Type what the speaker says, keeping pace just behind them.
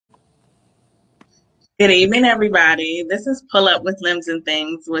Good evening, everybody. This is Pull Up with Limbs and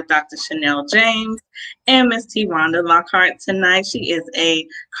Things with Dr. Chanel James and Miss T. Rhonda Lockhart. Tonight, she is a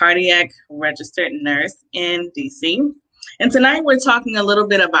cardiac registered nurse in DC. And tonight, we're talking a little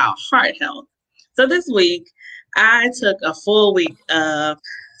bit about heart health. So this week, I took a full week of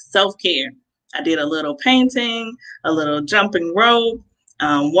self-care. I did a little painting, a little jumping rope,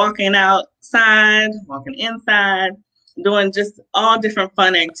 walking outside, walking inside, doing just all different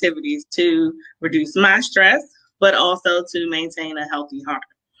fun activities to reduce my stress, but also to maintain a healthy heart.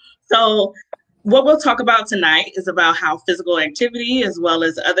 So what we'll talk about tonight is about how physical activity, as well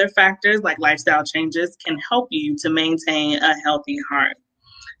as other factors like lifestyle changes, can help you to maintain a healthy heart.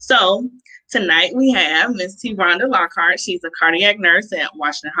 So tonight we have Miss T. Rhonda Lockhart. She's a cardiac nurse at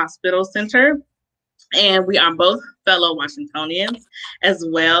Washington Hospital Center, and we are both fellow Washingtonians, as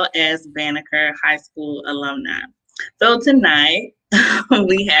well as Banneker High School alumni. So tonight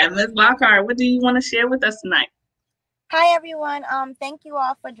we have Ms. Lockhart. What do you want to share with us tonight? Hi, everyone. Thank you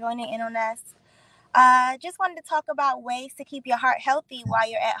all for joining in on us. Just wanted to talk about ways to keep your heart healthy while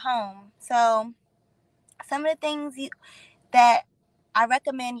you're at home. So some of the things that I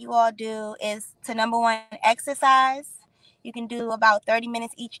recommend you all do is to, number one, exercise. You can do about 30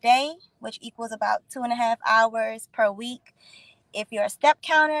 minutes each day, which equals about 2.5 hours per week. If you're a step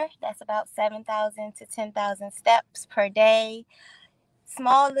counter, that's about 7,000 to 10,000 steps per day.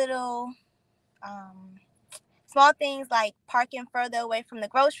 Small things like parking further away from the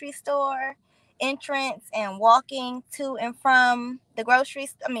grocery store entrance and walking to and from the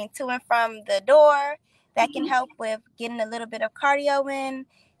door. That can help with getting a little bit of cardio in,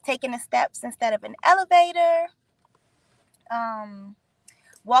 taking the steps instead of an elevator.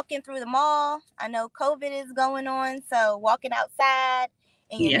 Walking through the mall. I know COVID is going on, so walking outside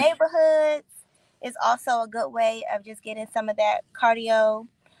in your neighborhoods is also a good way of just getting some of that cardio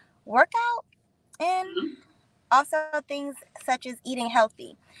workout. And also things such as eating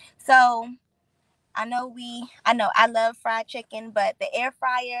healthy. So I know I love fried chicken, but the air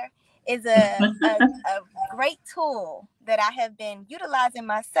fryer is a great tool that I have been utilizing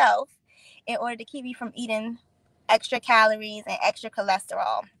myself in order to keep me from eating extra calories and extra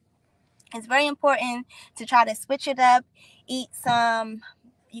cholesterol. It's very important to try to switch it up. You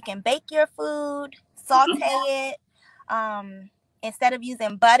can bake your food, saute it. Instead of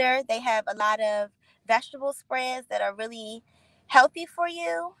using butter, they have a lot of vegetable spreads that are really healthy for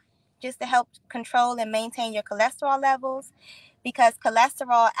you, just to help control and maintain your cholesterol levels, because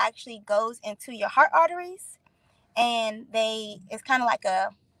cholesterol actually goes into your heart arteries, and it's kind of like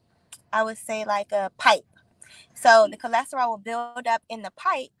like a pipe. So the cholesterol will build up in the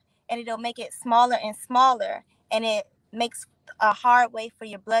pipe, and it'll make it smaller and smaller, and it makes a hard way for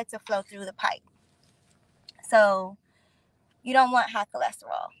your blood to flow through the pipe. So you don't want high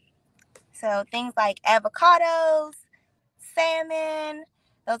cholesterol. So things like avocados, salmon,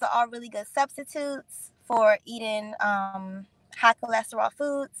 those are all really good substitutes for eating high cholesterol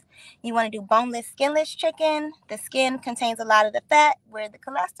foods. You want to do boneless, skinless chicken. The skin contains a lot of the fat where the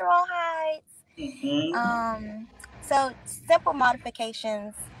cholesterol hides. So simple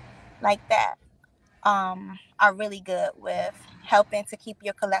modifications like that are really good with helping to keep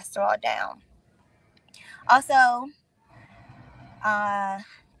your cholesterol down. Also,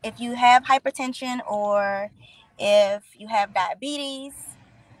 if you have hypertension or if you have diabetes,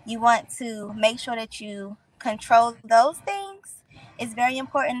 you want to make sure that you control those things. It's very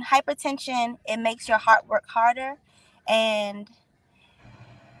important. Hypertension, it makes your heart work harder, and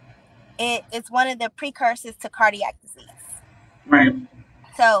it's one of the precursors to cardiac disease. Right.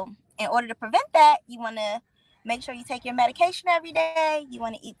 So in order to prevent that, you want to make sure you take your medication every day. You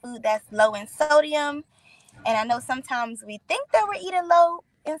want to eat food that's low in sodium. And I know sometimes we think that we're eating low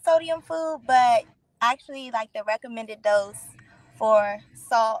in sodium food, but actually, like, the recommended dose for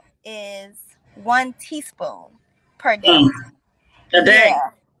salt is 1 teaspoon per day. A day? Yeah,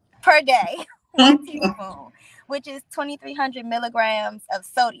 per day. 1 teaspoon, which is 2,300 milligrams of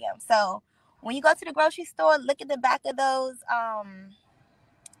sodium. So when you go to the grocery store, look at the back of those,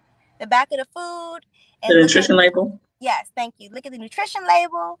 the back of the food. And the nutrition label? Yes, thank you. Look at the nutrition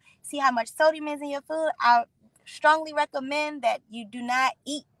label. See how much sodium is in your food. I strongly recommend that you do not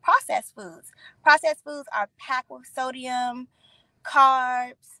eat processed foods. Processed foods are packed with sodium,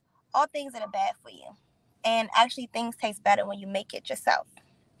 carbs, all things that are bad for you. And actually, things taste better when you make it yourself.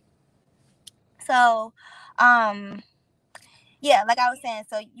 So, like I was saying,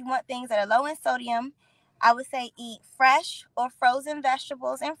 so you want things that are low in sodium. I would say eat fresh or frozen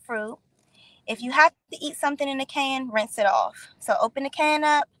vegetables and fruit. If you have to eat something in a can, rinse it off. So open the can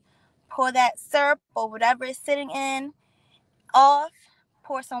up, pour that syrup or whatever it's sitting in off,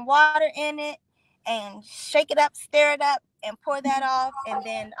 pour some water in it, and shake it up, stir it up, and pour that off, and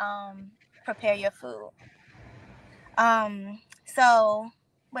then prepare your food. So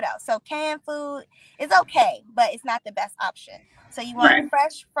what else? So canned food is okay, but it's not the best option. So you want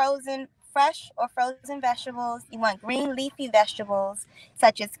fresh or frozen vegetables. You want green leafy vegetables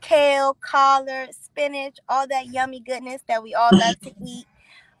such as kale, collard, spinach, all that yummy goodness that we all love to eat.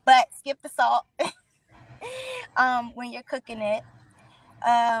 But skip the salt when you're cooking it.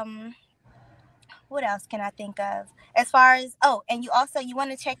 What else can I think of? As far as, and you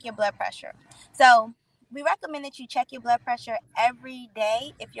want to check your blood pressure. So we recommend that you check your blood pressure every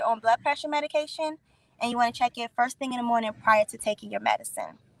day if you're on blood pressure medication, and you want to check it first thing in the morning prior to taking your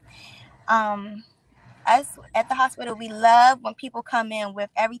medicine. Us at the hospital, we love when people come in with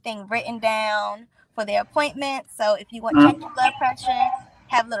everything written down for their appointment. So if you want to check your blood pressure,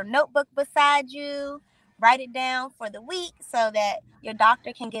 have a little notebook beside you, write it down for the week so that your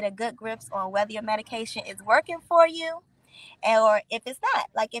doctor can get a good grip on whether your medication is working for you, or if it's not.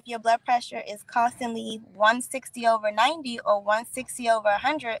 Like if your blood pressure is constantly 160 over 90 or 160 over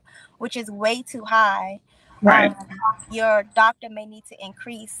 100, which is way too high, your doctor may need to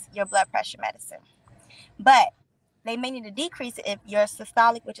increase your blood pressure medicine. But they may need to decrease it if your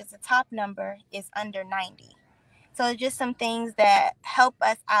systolic, which is the top number, is under 90. So it's just some things that help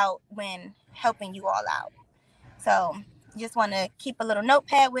us out when helping you all out. So you just want to keep a little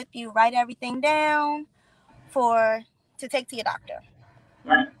notepad with you, write everything down to take to your doctor.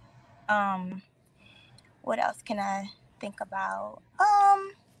 What else can I think about?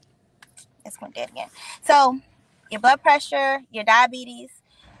 It's going dead again. So your blood pressure, your diabetes.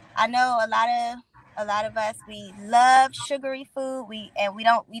 I know a lot of us, we love sugary food. We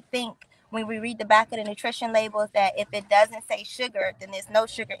think when we read the back of the nutrition labels that if it doesn't say sugar, then there's no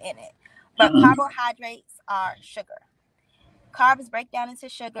sugar in it. But carbohydrates are sugar. Carbs break down into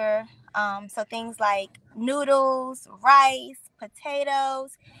sugar. So things like noodles, rice,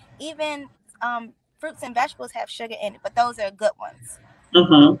 potatoes, even fruits and vegetables have sugar in it, but those are good ones.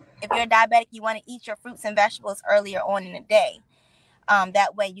 If you're diabetic, you want to eat your fruits and vegetables earlier on in the day.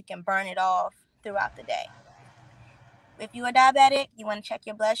 That way you can burn it off throughout the day. If you are diabetic, you want to check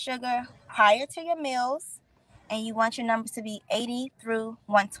your blood sugar prior to your meals, and you want your numbers to be 80 through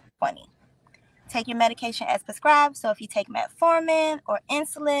 120. Take your medication as prescribed. So if you take metformin or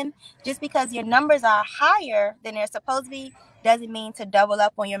insulin, just because your numbers are higher than they're supposed to be, doesn't mean to double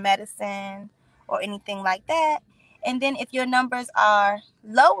up on your medicine or anything like that. And then if your numbers are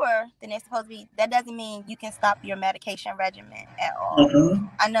lower than they're supposed to be, that doesn't mean you can stop your medication regimen at all.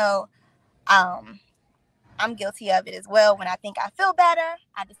 I know I'm guilty of it as well. When I think I feel better,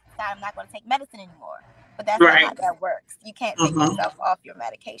 I decide I'm not going to take medicine anymore. But that's not how that works. You can't take yourself off your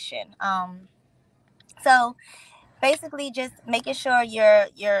medication. So basically just making sure you're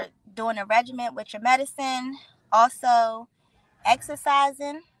doing a regimen with your medicine. Also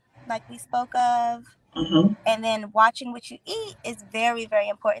exercising, like we spoke of. And then watching what you eat is very, very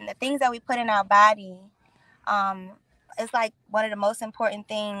important. The things that we put in our body is like one of the most important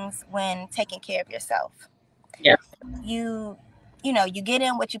things when taking care of yourself. You get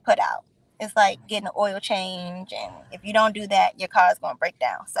in what you put out. It's like getting an oil change, and if you don't do that, your car is going to break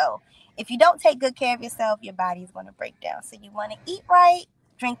down. So if you don't take good care of yourself, your body is going to break down. So you want to eat right,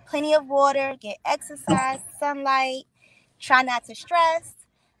 drink plenty of water, get exercise, sunlight, try not to stress.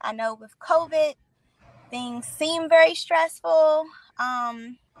 I know with COVID, things seem very stressful,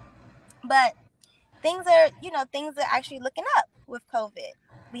 but things are actually looking up with COVID.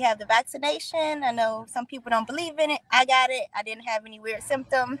 We have the vaccination. I know some people don't believe in it. I got it. I didn't have any weird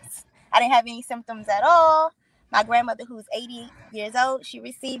symptoms. I didn't have any symptoms at all. My grandmother, who's 80 years old, she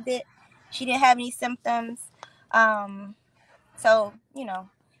received it. She didn't have any symptoms. So,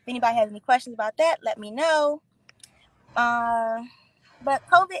 if anybody has any questions about that, let me know. But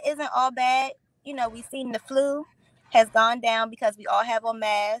COVID isn't all bad. We've seen the flu has gone down because we all have on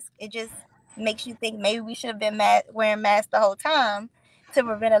masks. It just makes you think maybe we should have been wearing masks the whole time to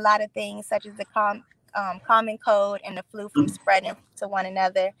prevent a lot of things such as the common cold and the flu from spreading to one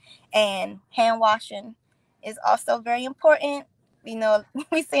another. And hand washing is also very important.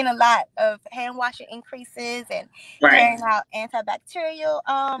 We've seen a lot of hand washing increases and carrying out antibacterial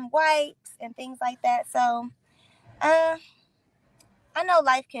wipes and things like that. So I know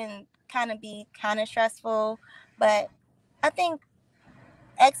life can be stressful, but I think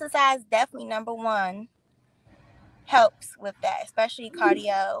exercise definitely number one helps with that, especially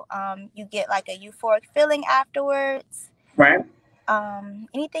cardio. You get like a euphoric feeling afterwards.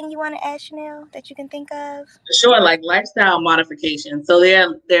 Anything you want to add, Chanel, that you can think of? Sure, like lifestyle modification. So there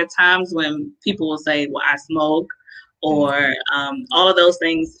are times when people will say, well, I smoke, or all of those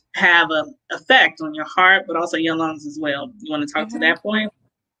things have an effect on your heart, but also your lungs as well. You want to talk to that point?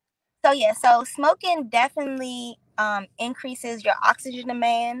 So yeah, so smoking definitely increases your oxygen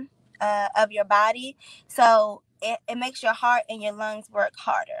demand of your body. So it makes your heart and your lungs work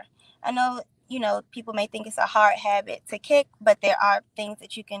harder. I know, people may think it's a hard habit to kick, but there are things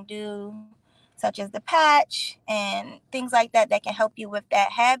that you can do, such as the patch and things like that, that can help you with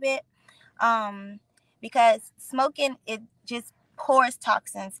that habit. Because smoking, it just pours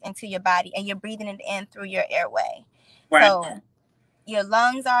toxins into your body, and you're breathing it in through your airway. Right. So your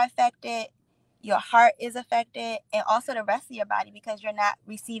lungs are affected, your heart is affected, and also the rest of your body, because you're not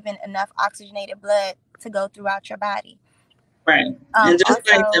receiving enough oxygenated blood to go throughout your body. Right. And just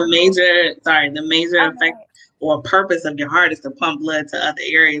also, like the major effect or purpose of your heart is to pump blood to other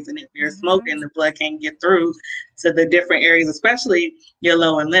areas. And if you're smoking, the blood can't get through to the different areas, especially your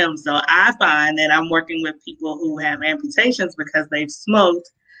lower limbs. So I find that I'm working with people who have amputations because they've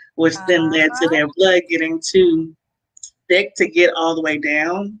smoked, which then led to their blood getting too thick to get all the way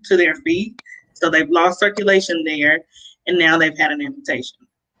down to their feet. So they've lost circulation there, and now they've had an amputation.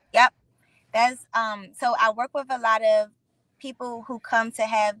 Yep. That's so I work with a lot of people who come to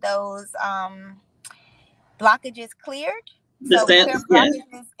have those blockages cleared. So clear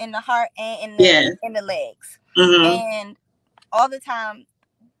blockages in the heart and in the legs. And all the time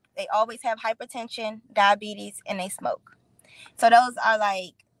they always have hypertension, diabetes, and they smoke. So those are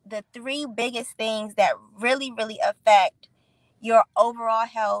like the three biggest things that really, really affect your overall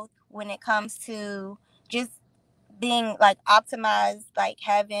health when it comes to just being like optimized, like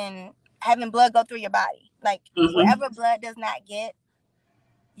having blood go through your body. Like wherever blood does not get,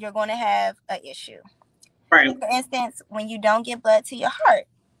 you're going to have an issue. Right. For instance, when you don't get blood to your heart,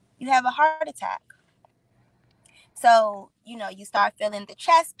 you have a heart attack. So, you start feeling the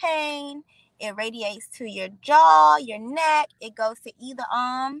chest pain. It radiates to your jaw, your neck. It goes to either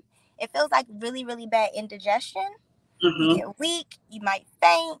arm. It feels like really, really bad indigestion. You get weak. You might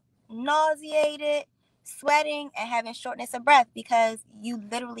faint, nauseated, sweating, and having shortness of breath because you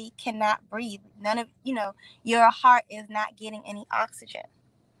literally cannot breathe. Your heart is not getting any oxygen.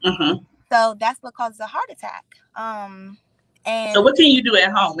 So that's what causes a heart attack. And so what can you do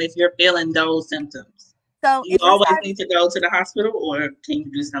at home if you're feeling those symptoms? So you always need to go to the hospital, or can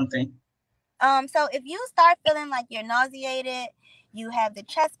you do something? So if you start feeling like you're nauseated, you have the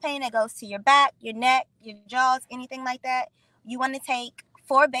chest pain that goes to your back, your neck, your jaws, anything like that, you want to take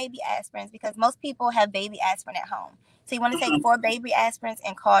 4 baby aspirins, because most people have baby aspirin at home. So you want to take 4 baby aspirins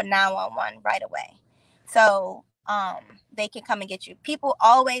and call 911 right away. So they can come and get you. People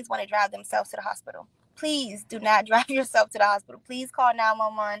always want to drive themselves to the hospital. Please do not drive yourself to the hospital. Please call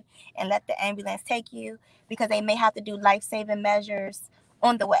 911 and let the ambulance take you, because they may have to do life-saving measures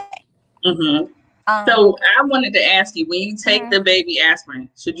on the way. So I wanted to ask you, when you take the baby aspirin,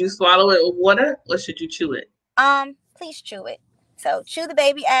 should you swallow it with water or should you chew it? Please chew it. So chew the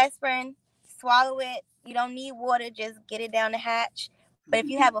baby aspirin, swallow it. You don't need water, just get it down the hatch. But if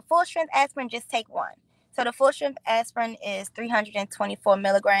you have a full strength aspirin, just take 1. So the full strength aspirin is 324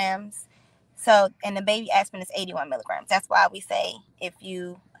 milligrams. So, and the baby aspirin is 81 milligrams. That's why we say if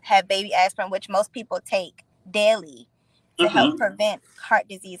you have baby aspirin, which most people take daily to help prevent heart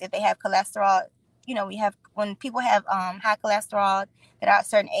disease, if they have cholesterol, when people have high cholesterol that are at a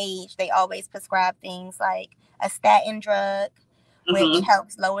certain age, they always prescribe things like a statin drug, which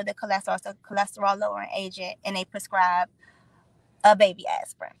helps lower the cholesterol, so cholesterol lowering agent, and they prescribe a baby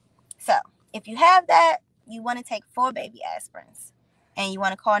aspirin. So if you have that, you want to take 4 baby aspirins, and you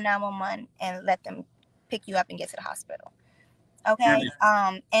want to call 911 and let them pick you up and get to the hospital. Okay.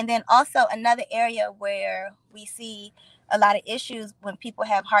 And then also another area where we see a lot of issues when people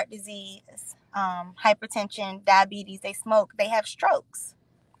have heart disease, hypertension, diabetes, they smoke, they have strokes.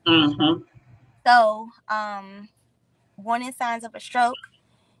 So, warning signs of a stroke,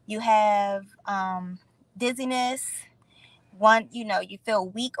 you have dizziness. You feel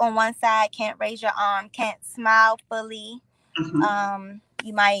weak on one side, can't raise your arm, can't smile fully.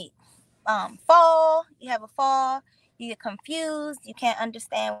 You might fall. You have a fall. You get confused. You can't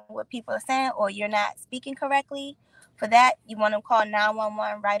understand what people are saying, or you're not speaking correctly. For that, you want to call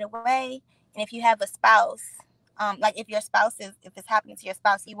 911 right away. And if you have a spouse, like if it's happening to your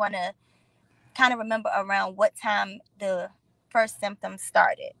spouse, you want to kind of remember around what time the first symptoms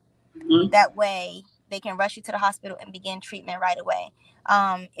started. That way they can rush you to the hospital and begin treatment right away.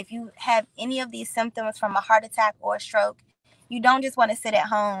 If you have any of these symptoms from a heart attack or a stroke, you don't just want to sit at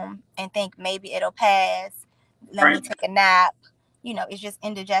home and think maybe it'll pass. Let me take a nap. It's just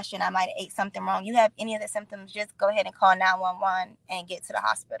indigestion. I might have ate something wrong. You have any of the symptoms, just go ahead and call 911 and get to the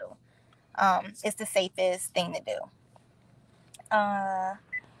hospital. It's the safest thing to do. Well,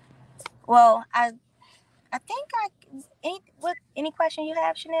 I think any question you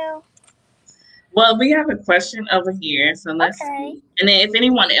have, Chanel? Well, we have a question over here, so let's see. And then if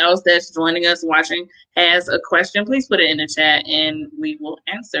anyone else that's joining us watching has a question, please put it in the chat and we will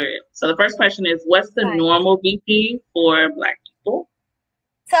answer it. So the first question is, what's the normal BP for Black people?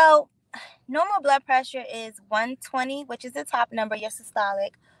 So normal blood pressure is 120, which is the top number, your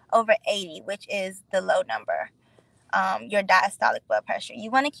systolic, over 80, which is the low number, your diastolic blood pressure. You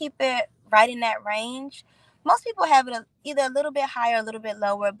want to keep it right in that range. Most people have it either a little bit higher or a little bit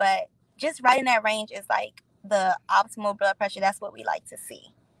lower, but just right in that range is like the optimal blood pressure. That's what we like to see.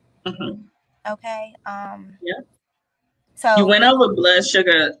 Mm-hmm. Okay. Yeah. So you went over blood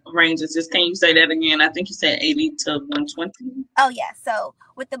sugar ranges. Just can you say that again? I think you said 80 to 120. Oh yeah. So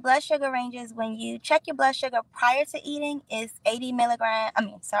with the blood sugar ranges, when you check your blood sugar prior to eating, it's 80 milligrams. I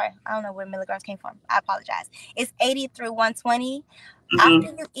don't know where milligrams came from. I apologize. It's 80 through 120. Mm-hmm.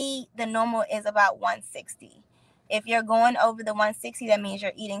 After you eat, the normal is about 160. If you're going over the 160, that means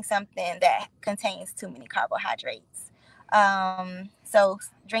you're eating something that contains too many carbohydrates. So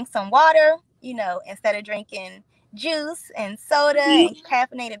drink some water, instead of drinking juice and soda and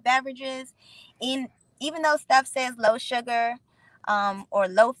caffeinated beverages. Even though stuff says low sugar or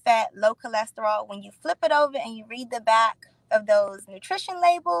low fat, low cholesterol, when you flip it over and you read the back of those nutrition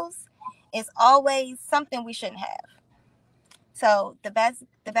labels, it's always something we shouldn't have. So the best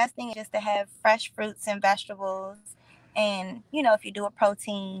thing is just to have fresh fruits and vegetables. And, if you do a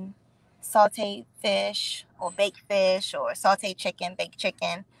protein, sauteed fish or baked fish or sauteed chicken, baked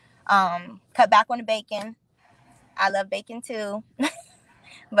chicken, cut back on the bacon. I love bacon too,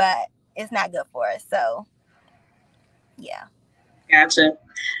 but it's not good for us. So, yeah. Gotcha.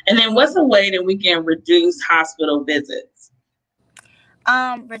 And then what's a way that we can reduce hospital visits?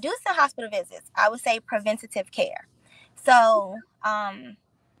 Reducing hospital visits, I would say preventative care. So,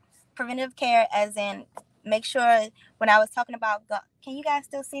 preventative care as in make sure when I was talking about, can you guys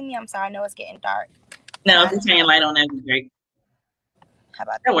still see me? I'm sorry. I know it's getting dark. No, if you turn your light on, that'd be great. How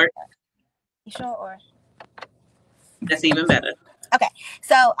about that? Work. You sure? Or that's even better. Okay.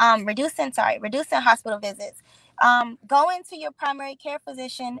 So, reducing hospital visits. Going to your primary care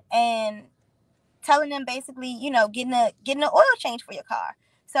physician and telling them basically, getting an oil change for your car.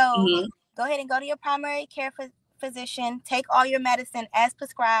 So go ahead and go to your primary care physician, take all your medicine as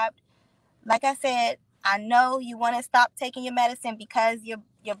prescribed. Like I said, I know you want to stop taking your medicine because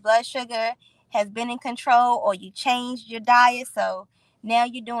your blood sugar has been in control or you changed your diet. So now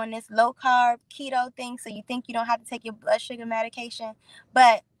you're doing this low carb keto thing. So you think you don't have to take your blood sugar medication.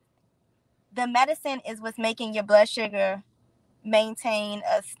 But the medicine is what's making your blood sugar maintain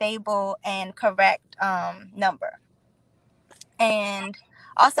a stable and correct number. And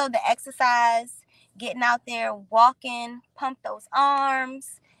also the exercise, getting out there, walking, pump those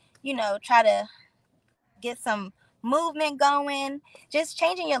arms, try to get some movement going. Just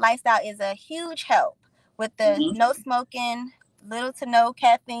changing your lifestyle is a huge help with the no smoking, little to no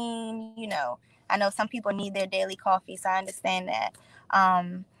caffeine. I know some people need their daily coffee, so I understand that.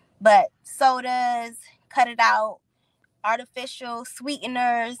 But sodas, cut it out. Artificial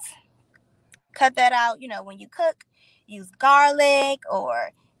sweeteners, cut that out. When you cook, use garlic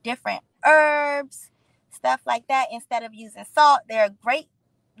or different herbs, stuff like that instead of using salt. They're great,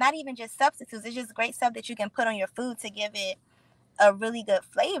 not even just substitutes, it's just great stuff that you can put on your food to give it a really good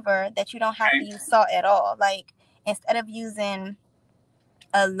flavor that you don't have to use salt at all. Like instead of using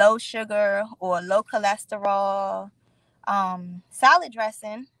a low sugar or low cholesterol salad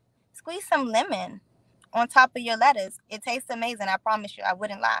dressing, squeeze some lemon on top of your lettuce. It tastes amazing. I promise you. I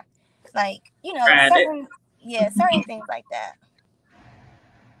wouldn't lie. Like, certain things like that.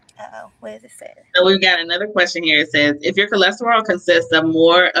 What does it say? So we've got another question here. It says, if your cholesterol consists of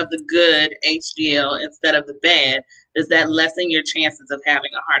more of the good HDL instead of the bad, does that lessen your chances of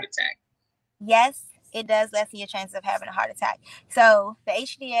having a heart attack? Yes, it does lessen your chances of having a heart attack. So the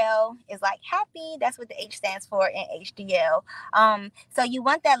HDL is like happy. That's what the H stands for in HDL. So you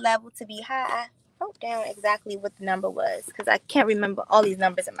want that level to be high. I wrote down exactly what the number was because I can't remember all these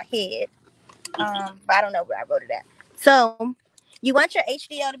numbers in my head. But I don't know where I wrote it at. So you want your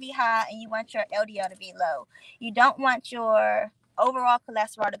HDL to be high and you want your LDL to be low. You don't want your overall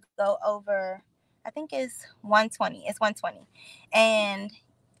cholesterol to go over, I think it's 120. It's 120.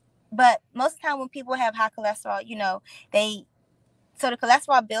 But most of the time when people have high cholesterol, so the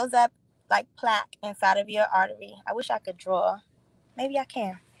cholesterol builds up like plaque inside of your artery. I wish I could draw. Maybe I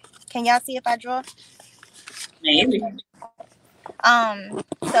can. Can y'all see if I draw? Maybe.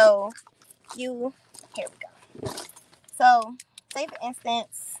 So here we go. So say for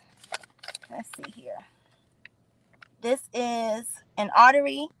instance, let's see here. This is an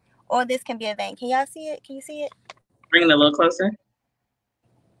artery, or this can be a vein. Can y'all see it? Can you see it? Bring it a little closer.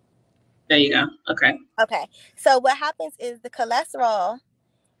 There you go. Okay. Okay. So what happens is the cholesterol,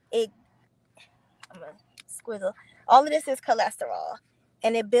 I'm gonna squiggle. All of this is cholesterol,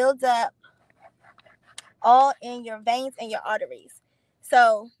 and it builds up all in your veins and your arteries.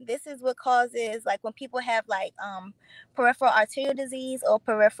 So this is what causes, like, when people have like peripheral arterial disease or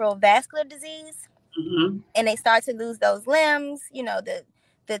peripheral vascular disease, and they start to lose those limbs, you know,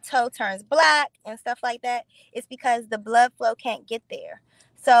 the toe turns black and stuff like that. It's because the blood flow can't get there.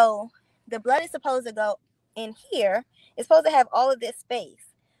 So the blood is supposed to go in here. It's supposed to have all of this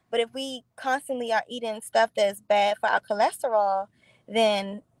space. But if we constantly are eating stuff that's bad for our cholesterol,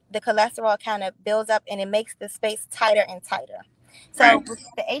 then the cholesterol kind of builds up and it makes the space tighter and tighter. So what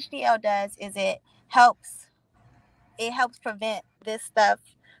the HDL does is it helps prevent this stuff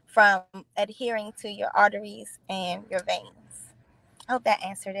from adhering to your arteries and your veins. I hope that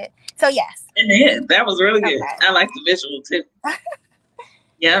answered it. So yes. That was really good. Okay. I like the visual too.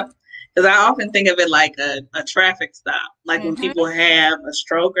 Yep. Because I often think of it like a traffic stop, like when people have a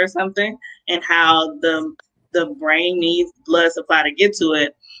stroke or something, and how the brain needs blood supply to get to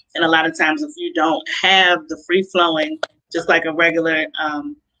it. And a lot of times, if you don't have the free flowing, just like a regular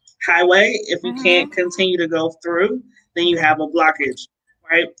highway, if you can't continue to go through, then you have a blockage,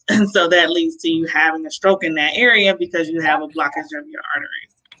 right? And so that leads to you having a stroke in that area because you have a blockage of your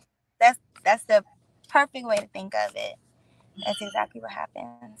arteries. That's the perfect way to think of it. That's exactly what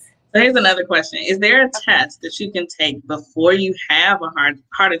happens. So here's another question. Is there a test that you can take before you have a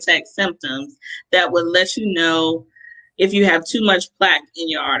heart attack symptoms that would let you know if you have too much plaque in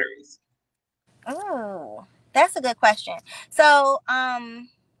your arteries? Oh, that's a good question. So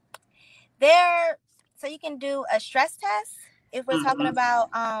so you can do a stress test. If we're talking about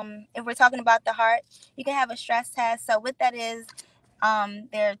the heart, you can have a stress test. So what that is,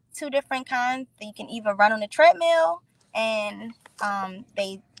 there are two different kinds. You can either run on a treadmill and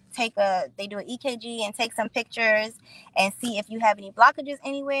they do an EKG and take some pictures and see if you have any blockages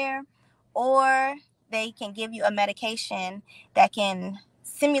anywhere, or they can give you a medication that can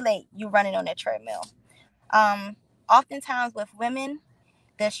simulate you running on a treadmill. Oftentimes with women,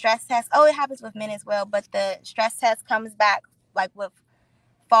 the stress test, it happens with men as well, but the stress test comes back like with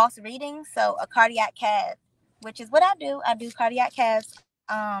false readings. So a cardiac cath, which is what I do cardiac caths,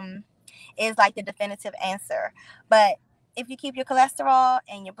 is like the definitive answer. But if you keep your cholesterol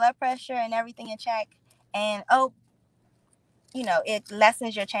and your blood pressure and everything in check, and it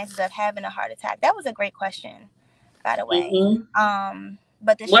lessens your chances of having a heart attack. That was a great question, by the way.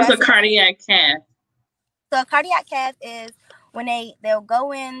 But what's a cardiac cath? So a cardiac cath is when they'll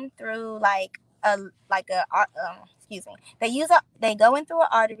go in through they go in through an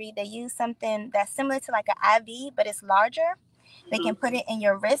artery. They use something that's similar to like an IV, but it's larger. They can put it in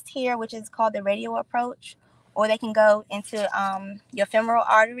your wrist here, which is called the radial approach, or they can go into your femoral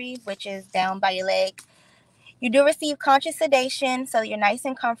artery, which is down by your leg. You do receive conscious sedation, so you're nice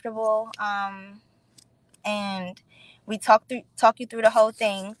and comfortable. And we talk you through the whole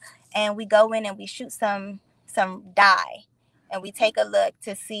thing, and we go in and we shoot some dye, and we take a look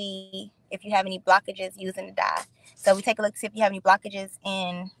to see if you have any blockages using the dye. So we take a look to see if you have any blockages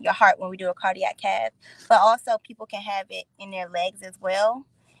in your heart when we do a cardiac cath. But also people can have it in their legs as well.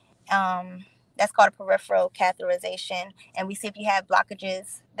 That's called a peripheral catheterization. And we see if you have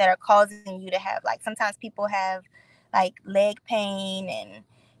blockages that are causing you to have, like, sometimes people have like leg pain and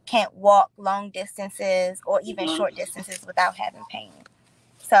can't walk long distances or even short distances without having pain.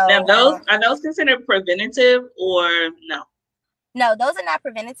 So now are those considered preventative or no? No, those are not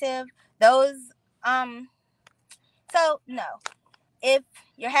preventative. Those so no. If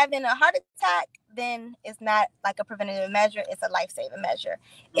you're having a heart attack, then it's not like a preventative measure, it's a life-saving measure.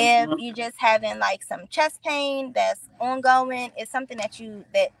 If you're just having like some chest pain that's ongoing, it's something that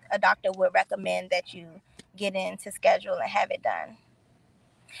a doctor would recommend that you get in to schedule and have it done.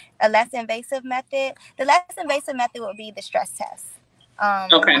 A less invasive method. The less invasive method would be the stress test.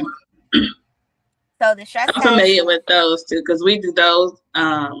 Okay. So the stress I'm familiar with those too, because we do those,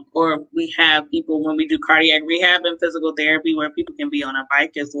 or we have people when we do cardiac rehab and physical therapy where people can be on a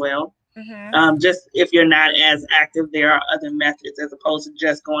bike as well. Just if you're not as active, there are other methods as opposed to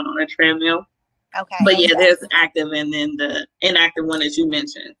just going on a treadmill. Okay. But yeah, there's active and then the inactive one that you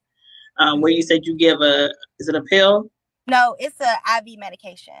mentioned, where you said you give is it a pill? No, it's a IV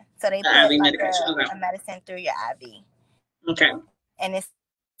medication. So they put like a medicine through your IV. Okay. And it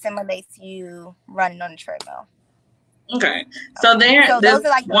simulates you running on the treadmill. Okay. So those are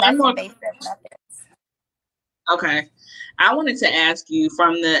like the less invasive methods. Okay. I wanted to ask you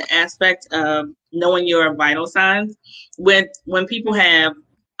from the aspect of knowing your vital signs. When people have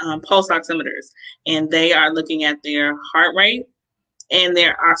pulse oximeters and they are looking at their heart rate and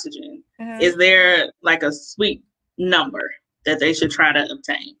their oxygen, is there like a sweet number that they should try to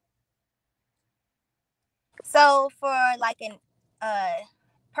obtain? So for like an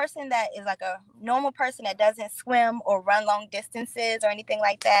person that is like a normal person that doesn't swim or run long distances or anything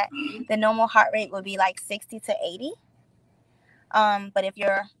like that, the normal heart rate would be like 60 to 80. But if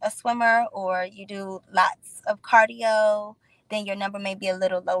you're a swimmer or you do lots of cardio, then your number may be a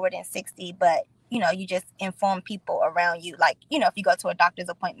little lower than 60. But, you know, you just inform people around you, like, you know, if you go to a doctor's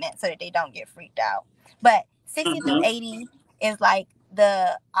appointment so that they don't get freaked out. But 60 through 80 is like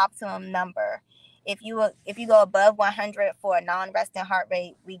the optimum number. If you go above 100 for a non-resting heart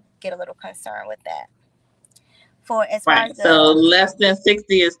rate, we get a little concerned with that. For as far as so less than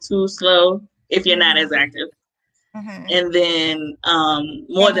 60 is too slow if you're not as active. And then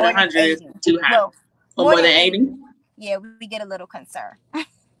more than 100 is too high. Well, or more than 80? Yeah, we get a little concerned.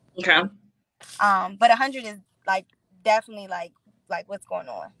 Okay. But 100 is like definitely like what's going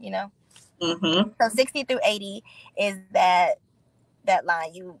on, you know? So 60 through 80 is that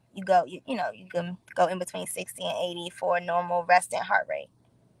line. You can go in between 60 and 80 for a normal resting heart rate.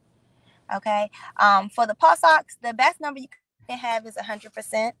 Okay. For the pulse ox, the best number you can have is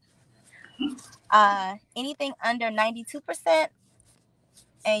 100%. Anything under 92%,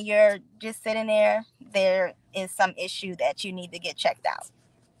 and you're just sitting there is some issue that you need to get checked out.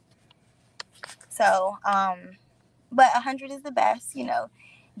 So, but 100 is the best. You know,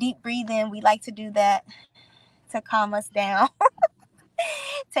 deep breathing. We like to do that to calm us down.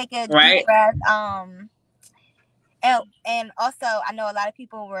 Take a deep breath. And also, I know a lot of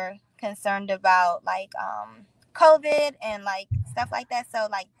people were concerned about like COVID and like stuff like that. So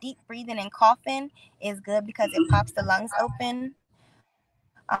like deep breathing and coughing is good because it pops the lungs open.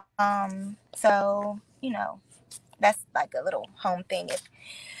 So you know, that's like a little home thing.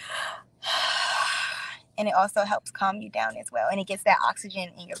 And it also helps calm you down as well, and it gets that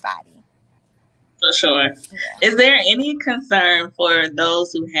oxygen in your body. For sure. Yeah. Is there any concern for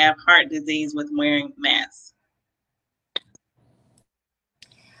those who have heart disease with wearing masks?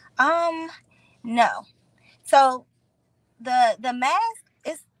 No. So the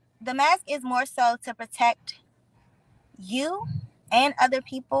mask is more so to protect you and other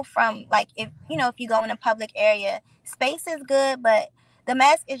people from, like, if you go in a public area, space is good, but the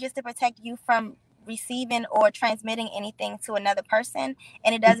mask is just to protect you from receiving or transmitting anything to another person,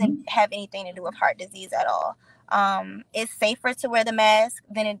 and it doesn't have anything to do with heart disease at all. It's safer to wear the mask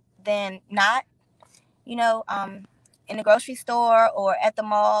than not. In the grocery store or at the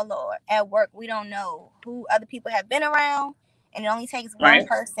mall or at work, we don't know who other people have been around, and it only takes one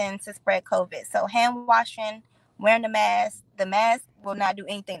person to spread COVID. So hand washing, wearing the mask will not do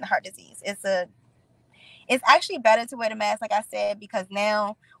anything to heart disease. It's actually better to wear the mask, like I said, because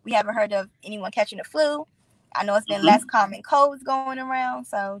now we haven't heard of anyone catching the flu. I know it's been less common colds going around,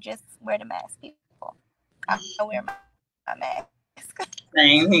 so just wear the mask, people. I wear my mask.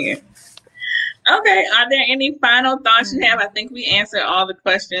 Same here. Okay, are there any final thoughts you have? I think we answered all the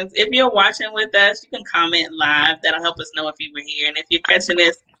questions. If you're watching with us, you can comment live. That'll help us know if you were here. And if you're catching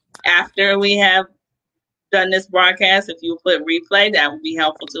this after we have done this broadcast, if you put replay, that would be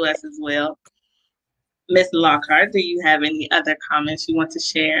helpful to us as well. Miss Lockhart, do you have any other comments you want to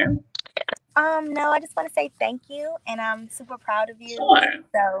share? No, I just want to say thank you, and I'm super proud of you. Sure.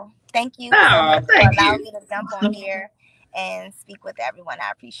 So thank you so much for allowing me to jump on here and speak with everyone.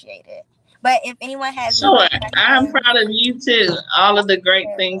 I appreciate it. But if anyone has I'm proud of you too. All of the great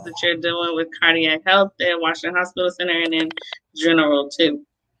things that you're doing with cardiac health at Washington Hospital Center and in general too.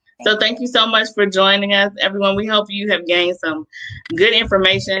 So thank you so much for joining us, everyone. We hope you have gained some good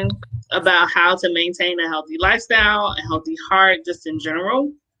information about how to maintain a healthy lifestyle, a healthy heart, just in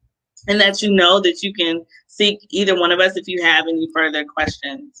general, and that you know that you can seek either one of us if you have any further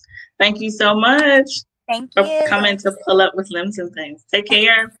questions. Thank you so much. Thank you for coming to Pull Up with Limbs and Things. Take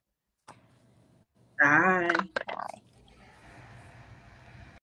care. Bye.